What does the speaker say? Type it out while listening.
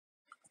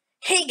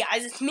Hey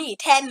guys, it's me,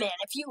 Tadman.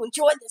 If you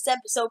enjoyed this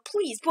episode,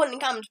 please put in the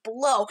comments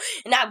below,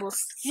 and I will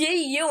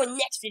see you in the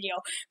next video.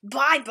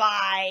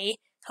 Bye-bye.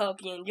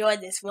 Hope you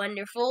enjoyed this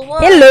wonderful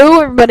one. Hello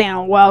everybody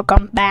and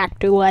welcome back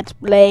to Let's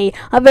Play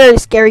a very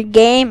scary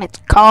game. It's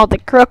called The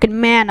Crooked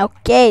Man.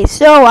 Okay,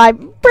 so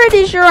I'm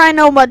pretty sure I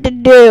know what to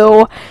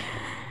do.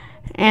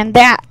 And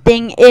that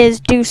thing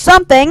is do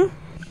something.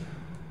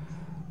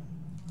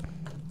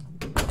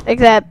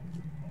 Except,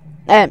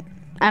 I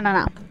don't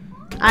know.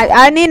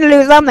 I need to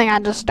do something, I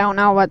just don't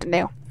know what to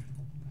do.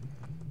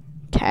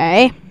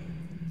 Okay.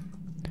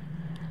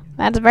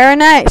 That's very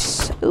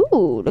nice.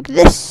 Ooh, look at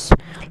this.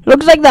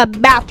 Looks like the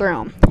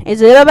bathroom.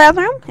 Is it a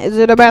bathroom? Is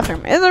it a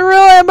bathroom? Is it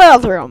really a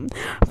bathroom?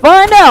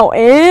 Find out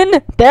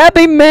in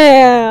Tappy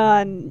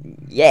Man.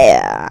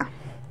 Yeah.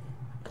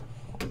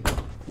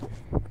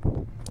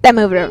 That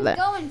moved over there.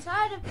 Go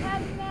inside of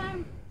Tappy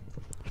Man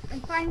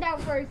and find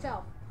out for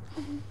yourself.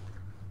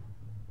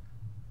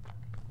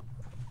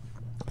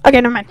 Okay,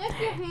 never mind. Stick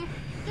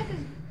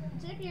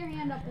your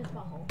hand up his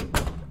butthole.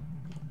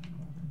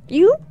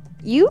 You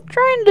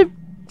trying to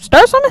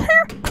start something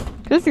here?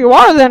 Because if you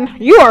are, then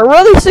you are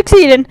really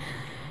succeeding.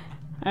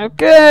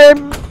 Okay.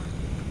 I'm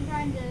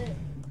trying to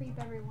creep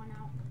everyone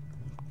out.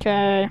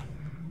 Okay.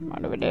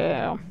 What do we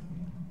do?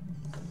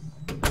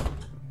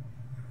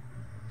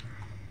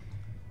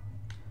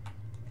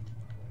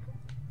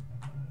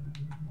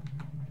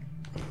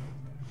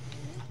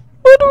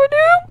 What do we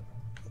do?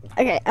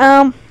 Okay,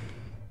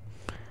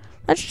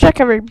 let's check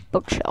every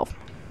bookshelf.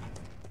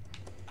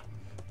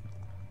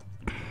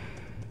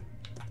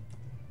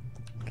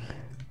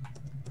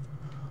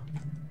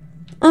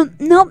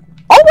 No.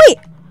 Oh, wait!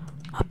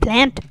 A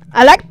plant.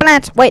 I like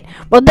plants. Wait,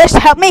 will this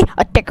help me?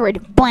 A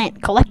decorative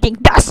plant collecting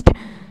dust.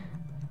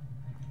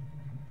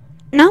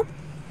 No?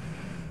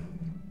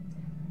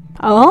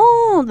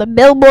 Oh, the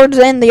billboards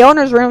in the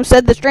owner's room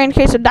said the strange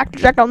case of Dr.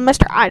 Jekyll and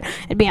Mr. Hyde.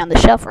 It'd be on the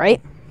shelf,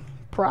 right?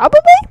 Probably?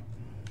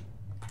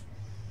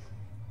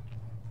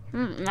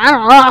 I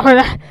don't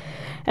know.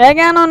 Heck,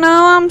 I don't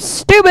know. I'm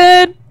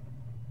stupid.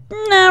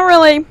 Not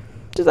really.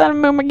 Just had to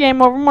move my game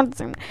over one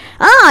thing.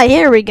 Ah,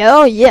 here we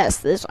go. Yes,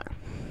 this one.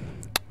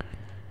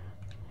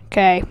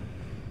 Okay.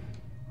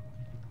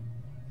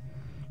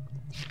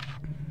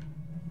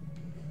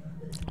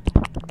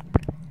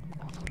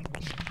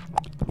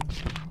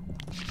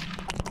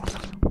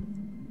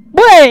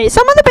 Wait,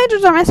 some of the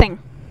pages are missing.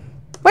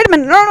 Wait a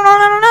minute.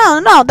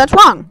 No, that's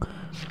wrong.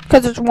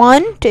 Because it's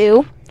 1,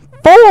 2,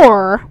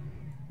 4. I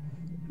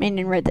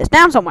didn't write this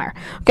down somewhere.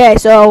 Okay,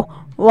 so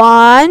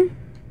 1,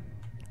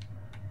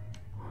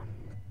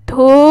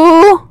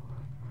 2,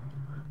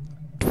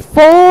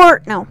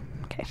 4. No.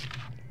 Okay.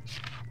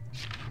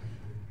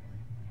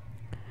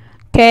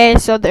 Okay,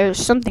 so there's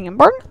something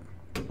important.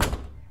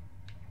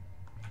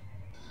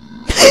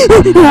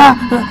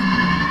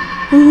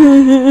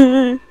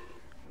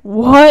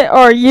 What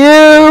are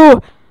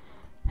you?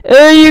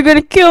 Are you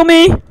gonna kill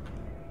me?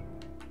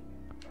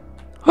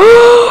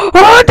 Oh,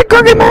 it's the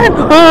Crooked Man!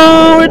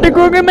 Oh, it's the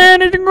Crooked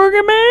Man! It's the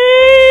Crooked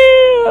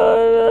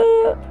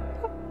Man!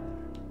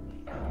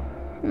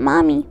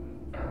 Mommy.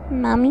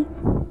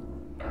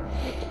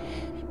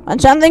 When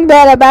something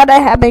bad about to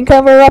happen,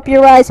 cover up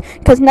your eyes,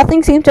 because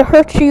nothing seems to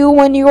hurt you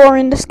when you are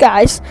in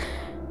disguise.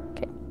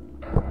 Okay.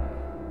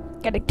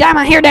 Gotta tie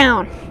my hair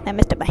down. I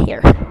messed up my hair.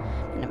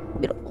 In the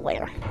middle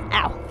layer.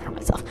 Ow. Hurt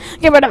myself.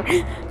 Okay, whatever.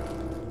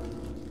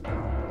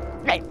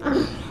 Right.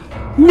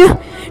 No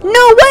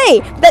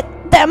way!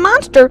 That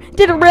monster,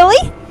 did it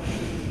really?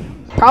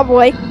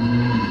 Probably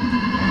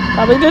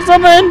did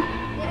something.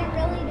 Did it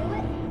really do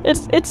it?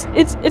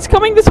 It's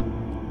coming this.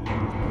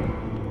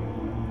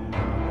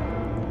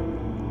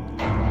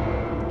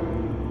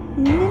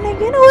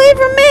 Get away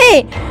from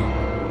me!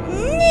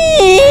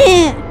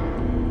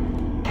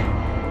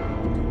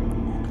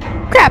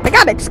 Crap! I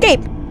gotta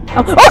escape.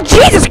 Oh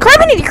Jesus Christ!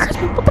 I need to curse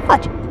me. What the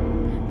fudge?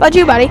 Fudge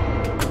you, buddy.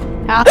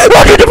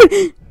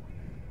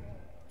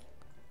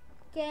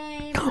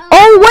 Game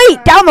Oh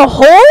wait! Down the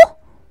hole?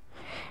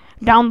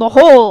 Down the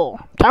hole.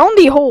 Down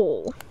the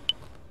hole.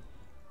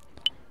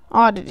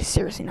 Oh, did you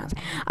seriously not?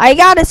 I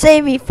gotta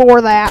save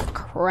before that.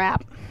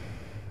 Crap.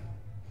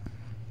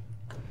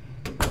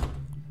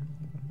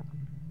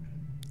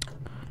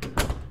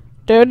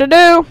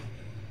 Do.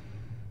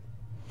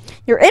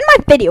 You're in my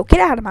video. Get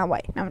out of my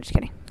way. No, I'm just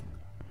kidding.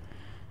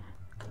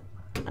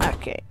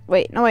 Okay.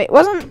 Wait. No, wait.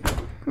 Where's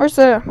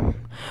the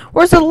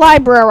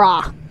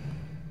library?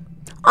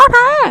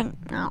 Okay.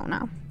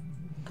 No.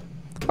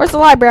 Where's the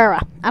library?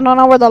 I don't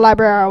know where the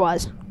library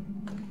was.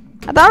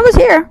 I thought it was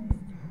here.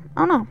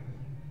 Oh no.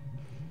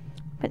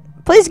 But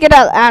please get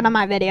out of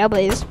my video,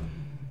 please.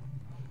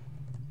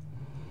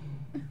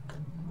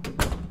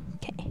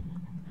 Okay.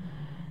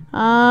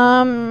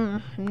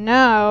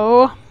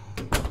 No.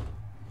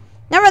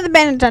 Never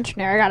been attention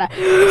here. I gotta.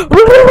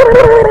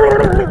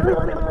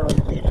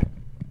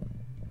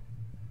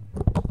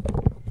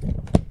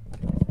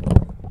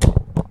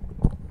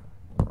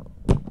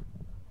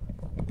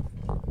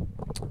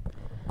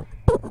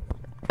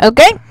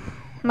 Okay.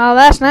 Well,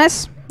 that's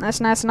nice. That's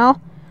nice and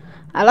all.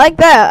 I like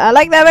that. I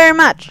like that very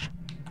much.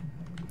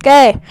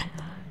 Okay.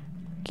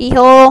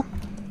 Keyhole.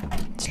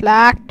 It's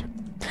locked.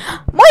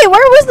 Wait,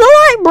 where was the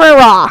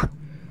library?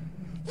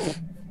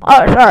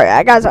 Oh, sorry.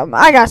 I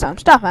got some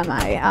stuff on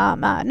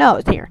my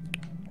nose here.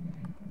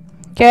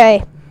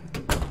 Okay.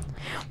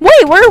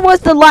 Wait, where was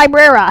the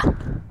library?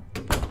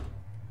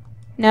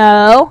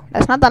 No,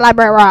 that's not the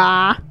library.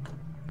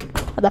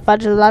 What the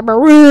fudge is the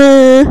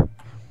library?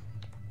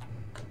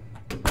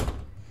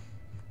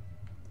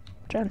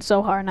 Trying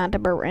so hard not to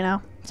burp right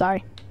now.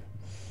 Sorry.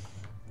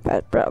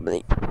 But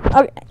probably.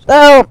 Okay,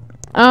 so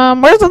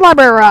where's the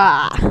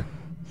library?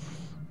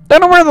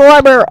 Don't know where the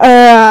library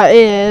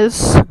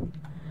is.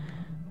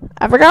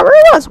 I forgot where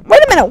it was.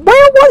 Wait a minute,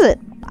 where was it?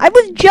 I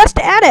was just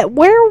at it.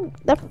 Where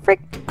the frick?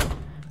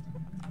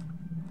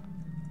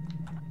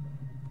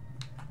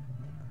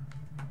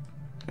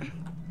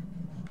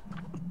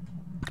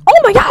 Oh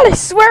my god, I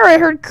swear I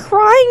heard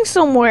crying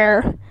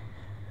somewhere.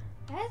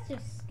 That's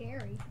just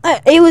scary.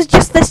 It was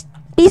just this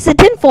piece of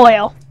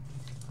tinfoil.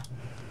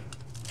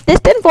 This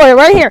tinfoil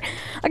right here.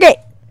 Okay,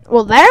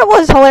 well that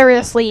was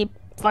hilariously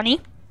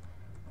funny.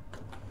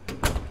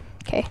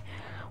 Okay,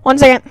 1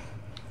 second.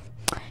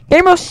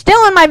 Gamer's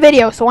still in my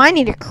video, so I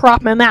need to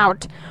crop him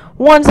out.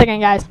 1 second,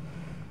 guys.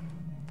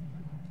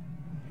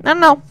 I don't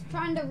know.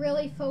 Trying to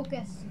really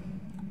focus.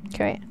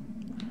 Okay.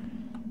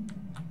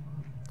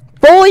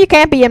 Fool, you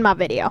can't be in my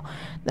video.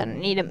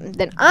 Then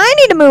I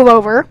need to move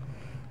over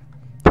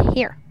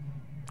here.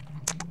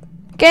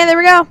 Okay, there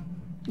we go.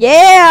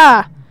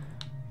 Yeah.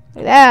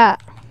 Look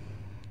at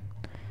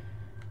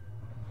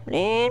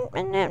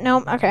that.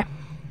 Nope. Okay.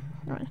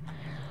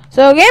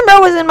 So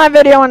GameBro was in my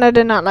video and I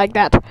did not like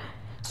that.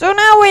 So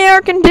now we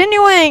are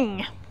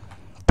continuing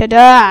to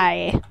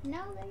die.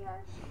 Now we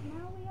are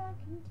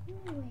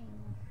continuing.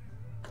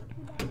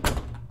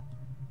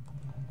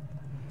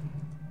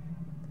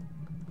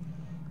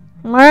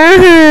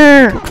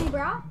 Tell me,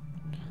 bro.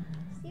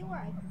 See where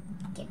I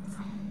get.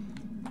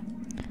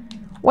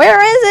 Where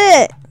is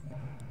it?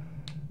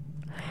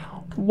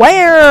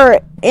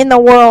 Where in the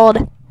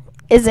world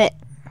is it?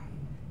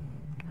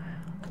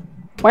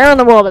 Where in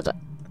the world is it?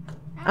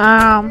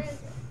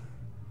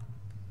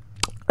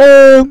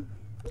 Where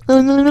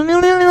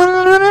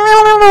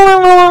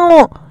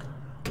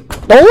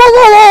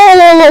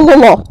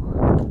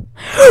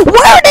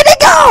did it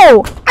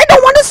go? I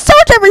don't want to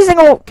search every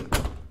single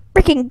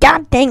freaking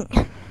goddamn.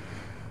 Check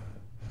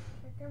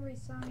every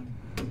sign.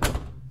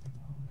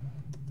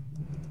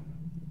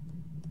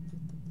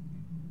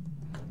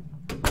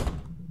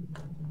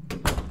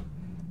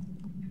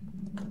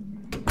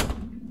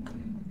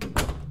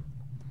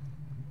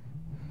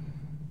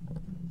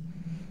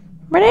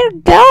 Where did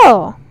it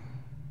go?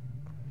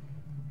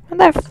 Where'd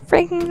that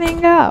freaking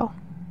thing go?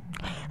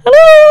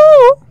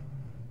 Hello?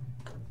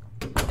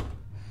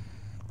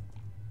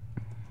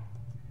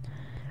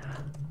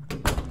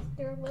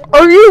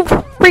 Are you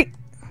freak?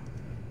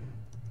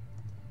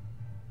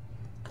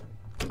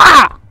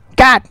 Ah!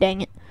 God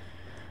dang it.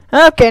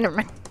 Okay, never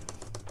mind.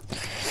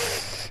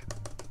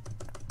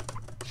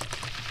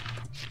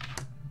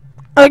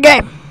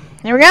 Okay,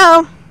 here we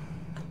go.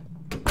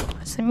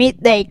 Let's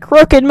meet the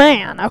crooked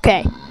man.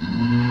 Okay.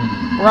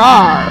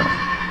 Rawr.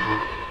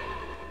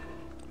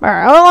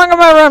 Alright, how long have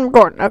I run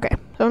recording? Okay,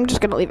 so I'm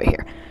just gonna leave it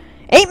here.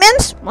 8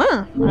 minutes?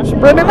 Wow, that's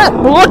pretty much.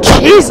 Oh,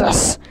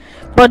 Jesus!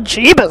 But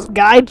Jeebus,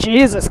 guy,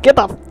 Jesus, get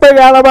the frig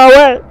out of my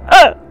way!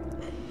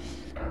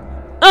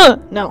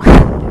 No.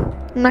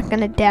 I'm not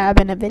gonna dab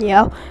in a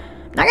video.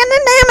 Not gonna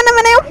dab in a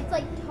video! It's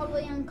like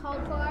totally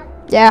uncalled for.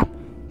 Yeah.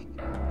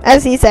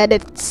 As he said,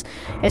 it's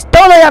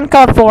totally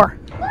uncalled for.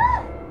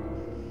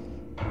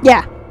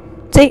 Yeah.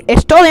 See,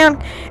 it's totally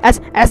as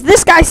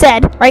this guy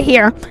said right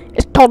here,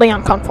 it's totally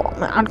uncalled for.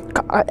 I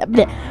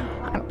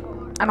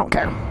don't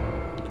care.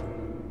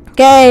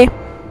 Okay.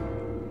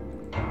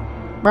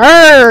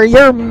 Brr,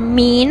 you're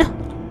mean.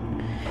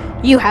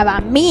 You have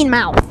a mean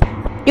mouth.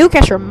 You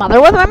kiss your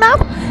mother with my mouth?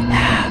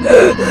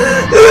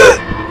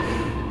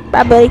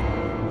 Bye, buddy.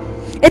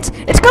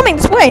 It's coming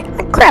this way.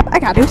 Crap, I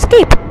gotta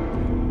escape.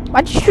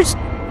 Why'd you just...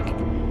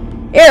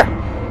 Here.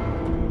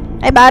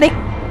 Hey, buddy.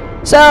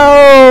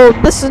 So,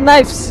 this is a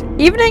nice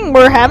evening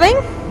we're having.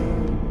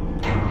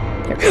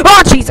 Here.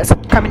 Oh, Jesus.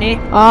 Coming in.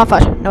 Oh,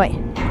 fudge. No, wait.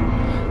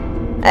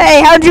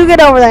 Hey, how'd you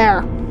get over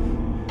there?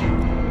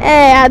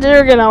 Hey, how'd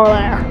you get over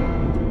there?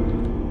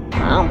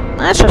 Well,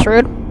 that's just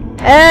rude.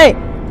 Hey!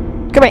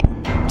 Come here.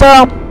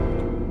 So,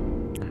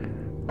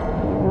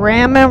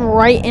 ram him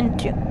right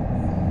into...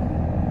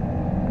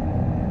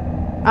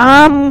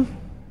 no!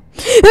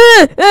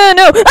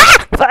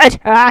 Ah! Fudge!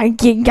 Ah,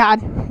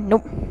 God.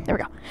 Nope. There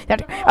we go.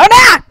 Oh,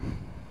 no!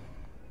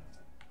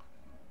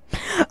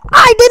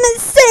 I didn't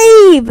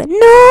save!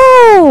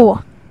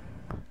 No!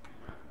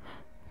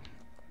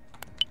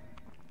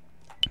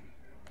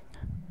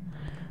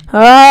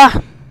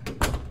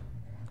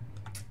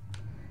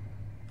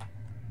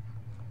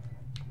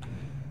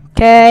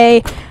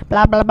 Okay.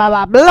 Blah, blah, blah,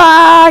 blah,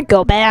 blah.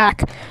 Go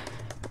back.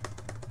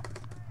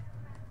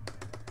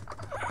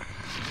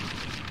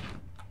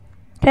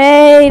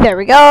 Okay, there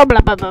we go. Blah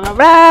blah blah blah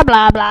blah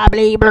blah blah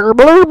blah blah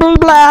blah blah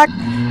blah.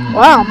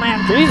 Wow, man,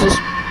 Jesus.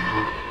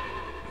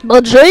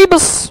 But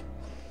Jabus.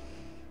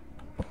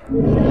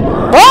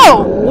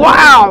 Oh,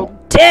 wow,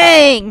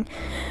 dang.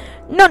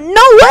 No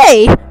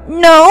way.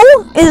 No,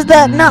 is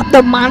that not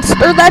the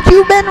monster that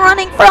you've been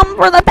running from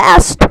for the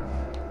past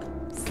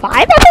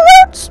 5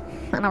 episodes?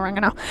 I don't really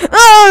know.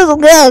 Oh,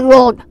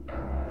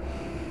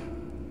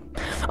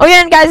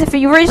 again, guys, if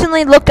you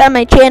recently looked at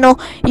my channel,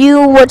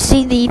 you would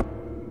see the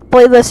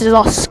playlist is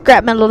all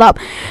scrap metaled up,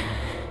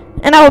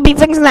 and I will be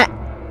fixing that.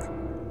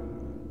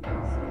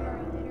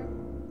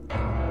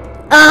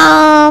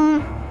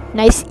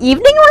 Nice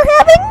evening we're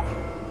having?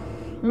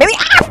 Maybe,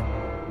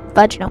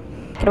 fudge, no.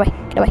 Get away,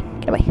 get away,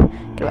 get away,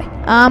 get away.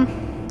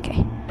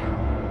 Okay.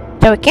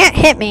 So it can't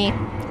hit me.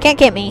 Can't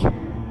get me.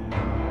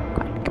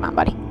 Come on,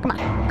 buddy. Come on,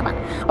 come on.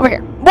 Over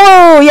here.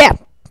 Whoa, yeah.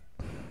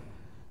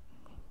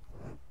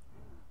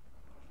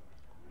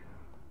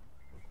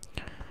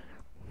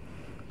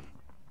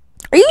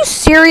 Are you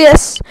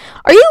serious?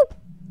 Are you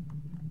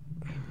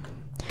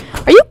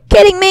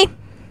kidding me?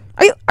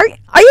 Are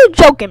you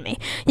joking me?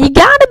 You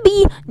gotta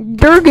be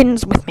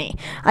Durgans with me.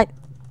 I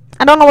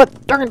don't know what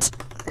Durgans.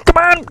 Come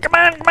on, come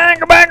on, come on,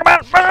 come on, come on.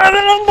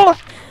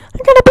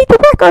 I'm gonna beat the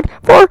record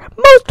for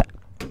most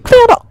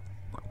failed.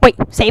 Wait,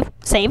 save.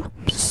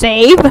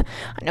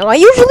 I know I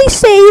usually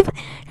save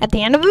at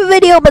the end of a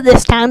video, but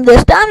this time's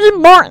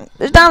important.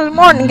 This time's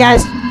important,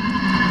 guys.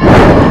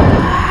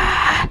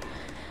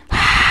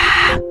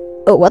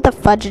 Oh, what the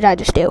fudge did I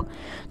just do?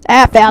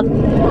 That failed.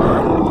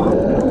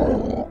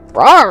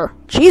 Rawr!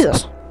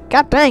 Jesus.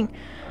 God dang.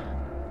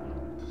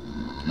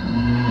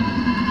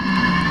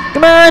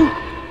 Come on!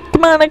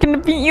 Come on, I can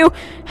defeat you!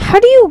 How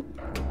do you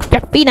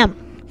defeat him?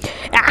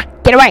 Ah!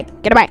 Get away!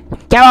 Get away!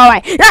 Get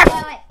away!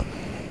 Ah!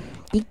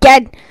 He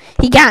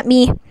got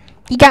me.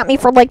 He got me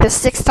for like the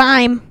 6th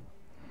time.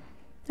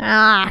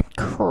 Ah,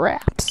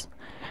 craps.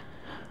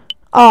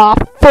 Aw,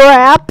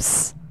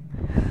 fraps.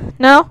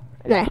 No?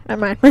 Okay,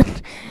 never mind.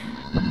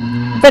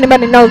 If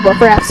anybody knows what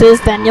fraps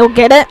is, then you'll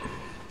get it.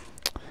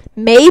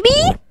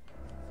 Maybe?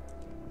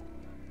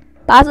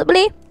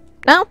 Possibly?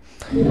 No?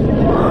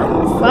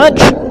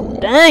 Fudge.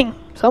 Dang.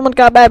 Someone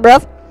got bad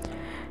breath.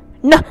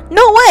 No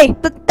way!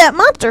 That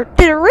monster,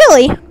 did it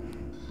really?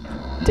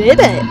 Did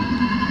it?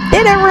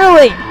 Did it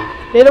really?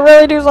 Did it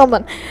really do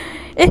something?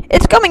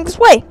 It's coming this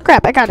way.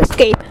 Crap, I gotta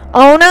escape.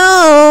 Oh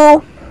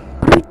no!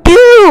 What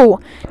do?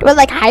 Do I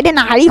like hide in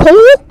a hidey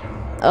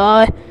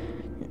hole?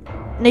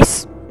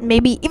 Nice.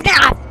 Maybe even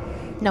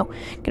no.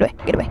 Get away,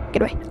 get away,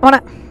 get away.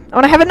 I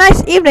wanna have a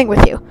nice evening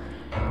with you.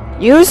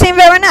 You seem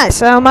very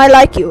nice. I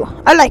like you.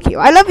 I like you.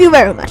 I love you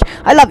very much.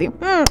 I love you.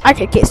 I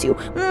could kiss you.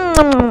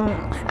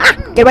 Ah,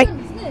 get away.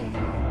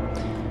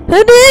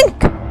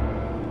 Dink.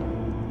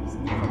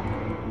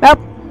 Nope.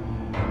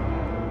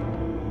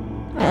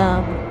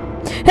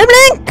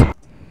 Blink.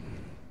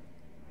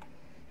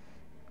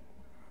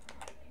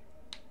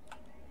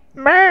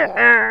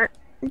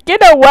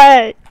 Get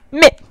away.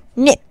 Nip.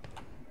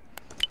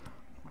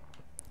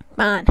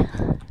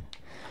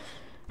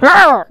 Come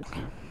on.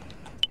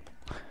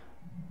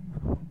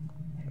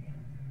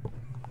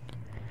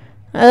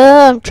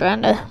 I'm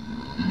trying to.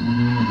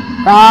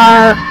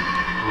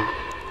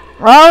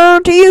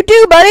 Rawr to you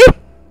too, buddy.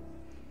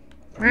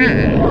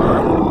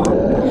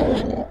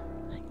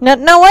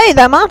 No way,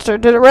 that monster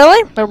did it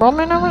really? They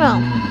probably never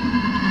know.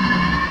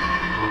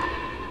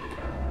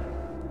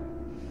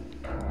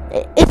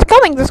 It's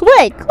coming this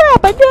way.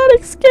 Crap! I gotta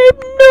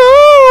escape.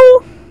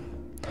 No.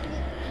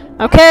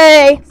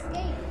 Okay.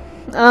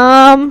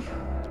 I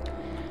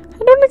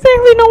don't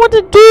exactly know what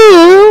to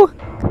do.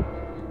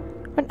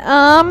 But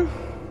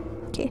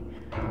okay.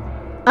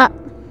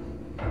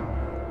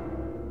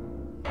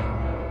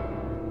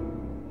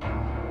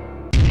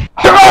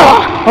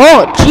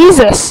 Oh,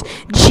 Jesus.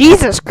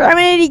 Jesus,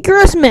 Criminy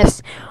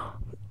Christmas.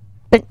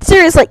 But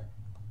seriously.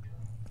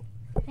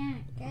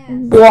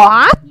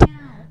 What?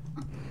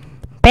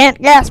 Bant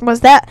gas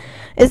was that?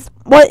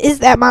 What is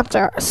that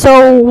monster?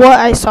 So what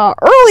I saw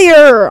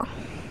earlier.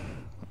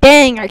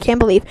 Dang, I can't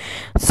believe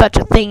such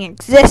a thing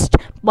exists.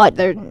 But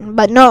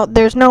no,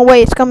 there's no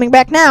way it's coming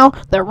back now.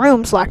 The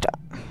room's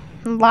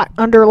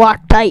under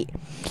lock tight.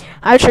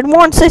 I should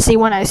warn Sissy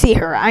when I see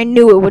her. I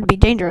knew it would be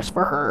dangerous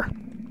for her.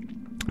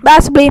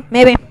 Possibly,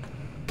 maybe.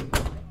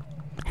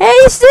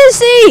 Hey,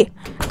 Sissy!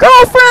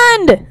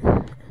 Girlfriend!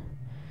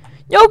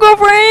 Yo,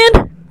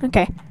 girlfriend!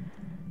 Okay.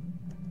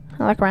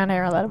 I'll look around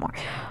here a little more.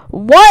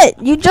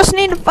 What? You just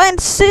need to find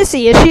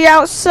Sissy. Is she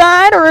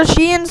outside or is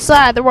she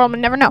inside? The world will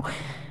never know.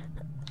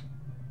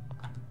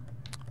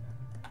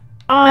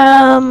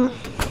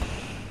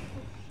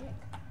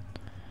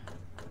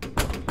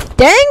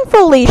 Dang,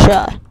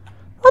 Felicia.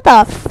 What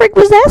the frick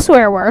was that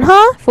swear word,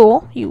 huh?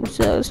 Fool, you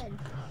says.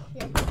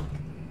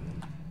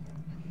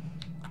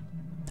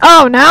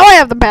 Oh, now I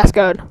have the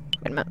passcode.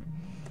 Wait a minute.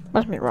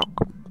 Must be wrong.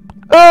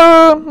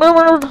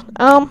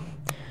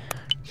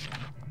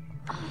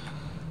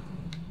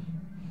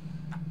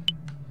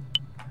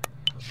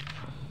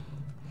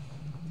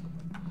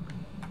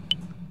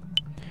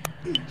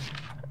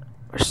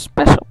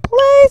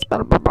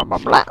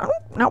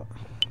 Nope.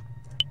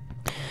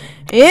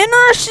 In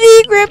our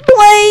secret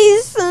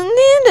place.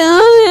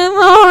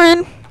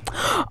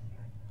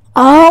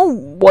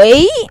 Oh,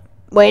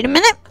 wait a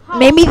minute.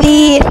 Maybe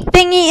the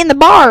thingy in the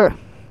bar.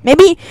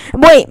 Maybe,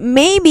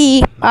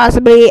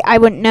 possibly, I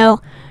wouldn't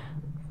know.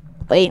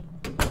 Wait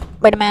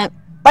a minute.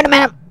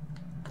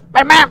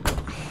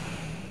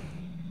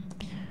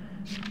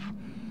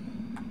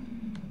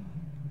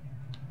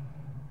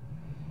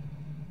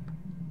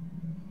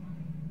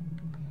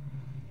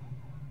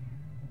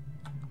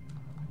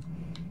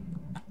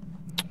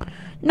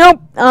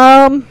 Nope.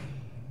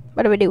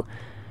 What do we do?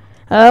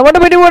 What do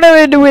we do?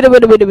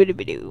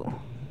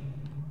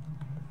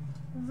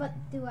 What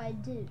do I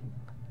do?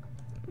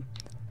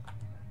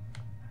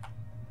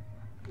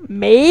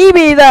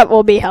 Maybe that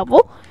will be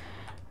helpful.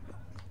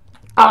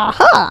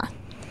 Aha.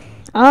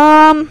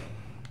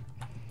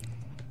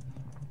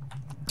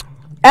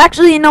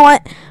 Actually, you know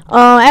what?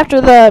 After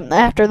that,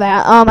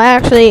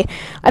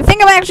 I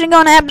think I'm actually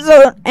going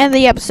to end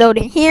the episode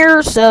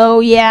here. So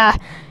yeah,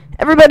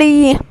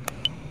 everybody.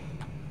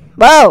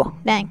 Whoa,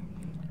 dang.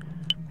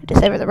 I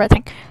disabled the red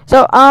thing.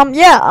 So,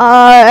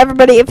 yeah,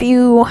 everybody, if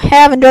you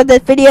have enjoyed this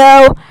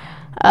video,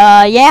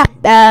 yeah,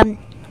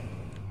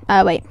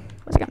 wait,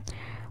 one second.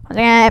 How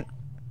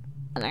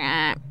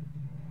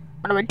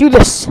do I do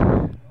this?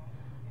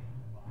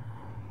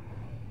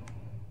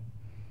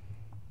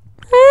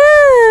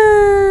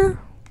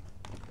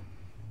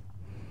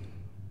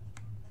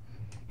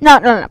 No,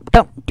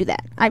 don't do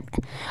that. I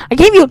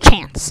gave you a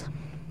chance.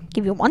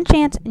 Give you one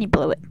chance, and you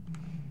blew it.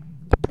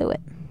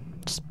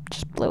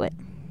 Just blew it.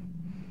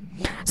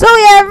 So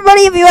yeah,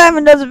 everybody, if you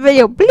haven't done this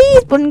video,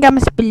 please put in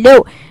comments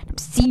below.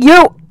 See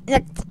you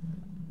next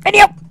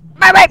video.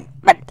 Bye.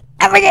 But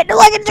don't forget to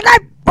like and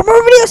subscribe for more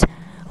videos.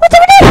 What's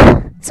up with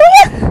that? So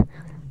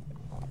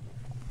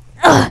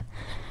yeah.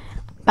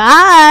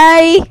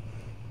 Bye.